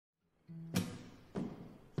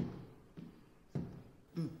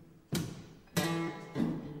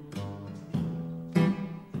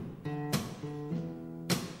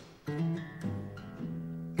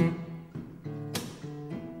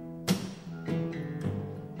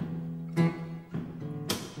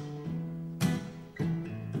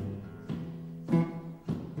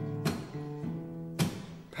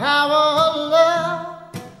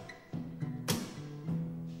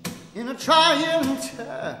trying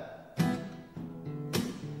to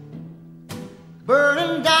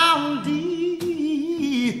burning down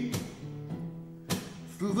deep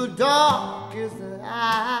through the darkest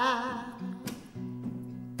night.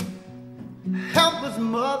 Helpless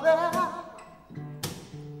mother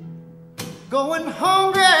going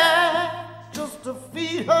hungry just to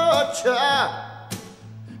feed her child.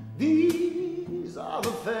 These are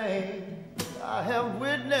the things I have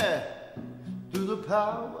witnessed through the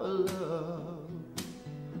power of love.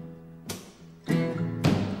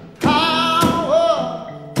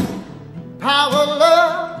 Power, power,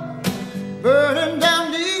 love, burning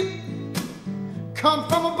down deep, come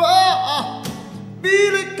from above.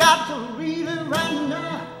 Really got to read it right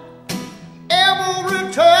now.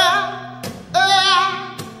 Every time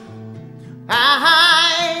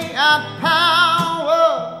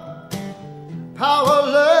power, power,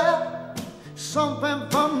 love, something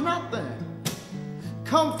from nothing,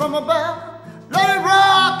 come from above. Let it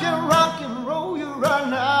rock and roll you right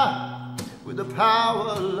now with the power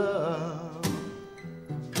of love.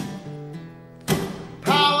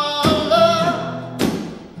 Power of love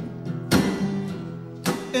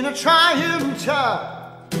in a trying time.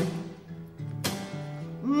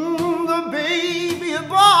 The baby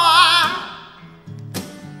boy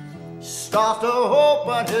starts to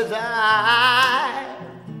open his eyes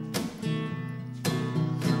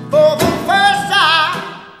for the first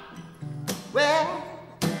time. Well,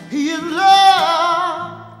 he is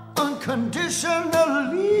loved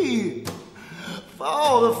unconditionally.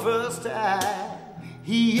 For the first time,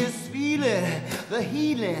 he is feeling the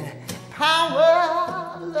healing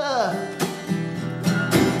power of love.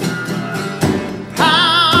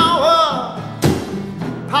 Power,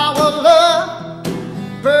 power, love,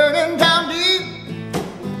 burning down deep,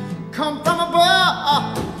 come from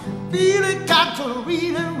above. Feel it, got to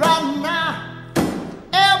read it right now.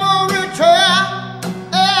 Every turn,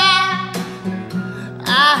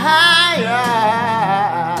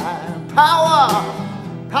 power,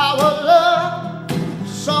 power, love,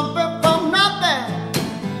 something from nothing,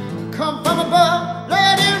 come from above.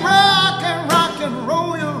 Let it rock and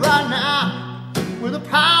roll you right now with the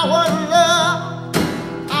power of love.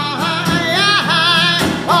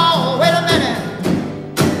 Oh, wait a minute.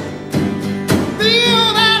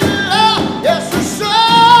 Feel that love, yes, it's so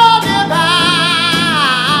divine.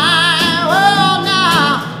 Oh,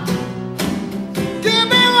 now, give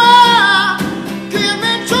me one, give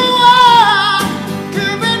me two,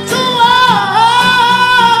 give me two.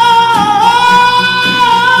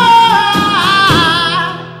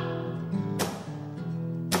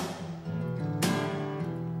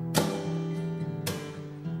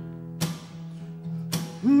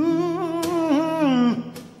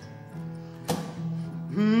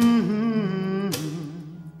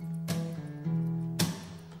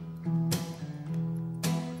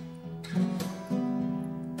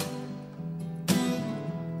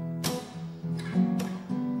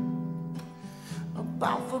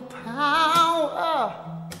 About the power,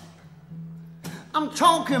 I'm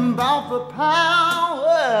talking about the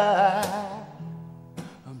power.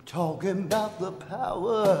 I'm talking about the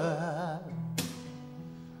power,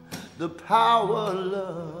 the power of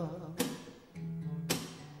love,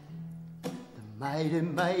 the mighty,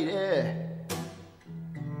 mighty,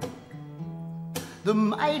 the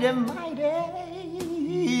mighty, mighty,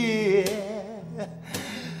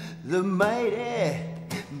 the mighty,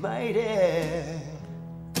 mighty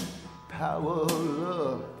power of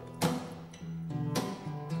love.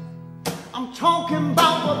 I'm talking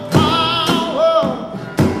about the power,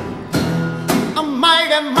 a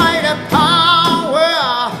mighty, mighty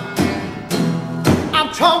power. I'm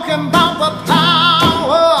talking about the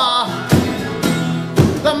power,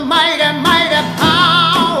 the mighty, mighty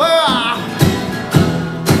power.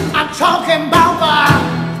 I'm talking about the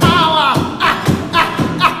power.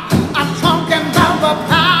 I'm talking about the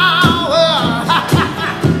power.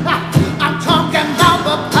 I'm talking about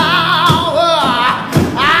the power.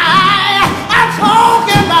 I'm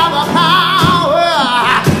talking about the power.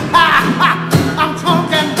 I'm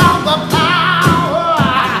talking about the power.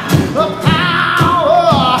 The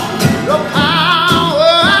power. The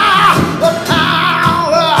power. The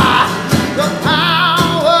power. The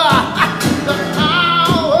power. The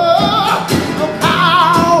power. The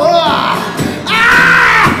power.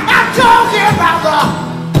 I'm talking about the.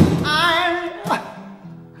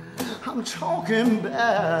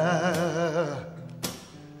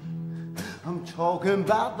 I'm talking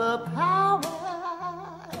about the power,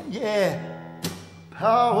 yeah,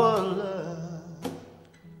 power of love,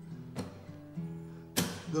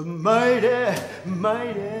 the mighty,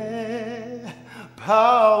 mighty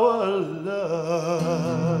power of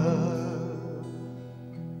love.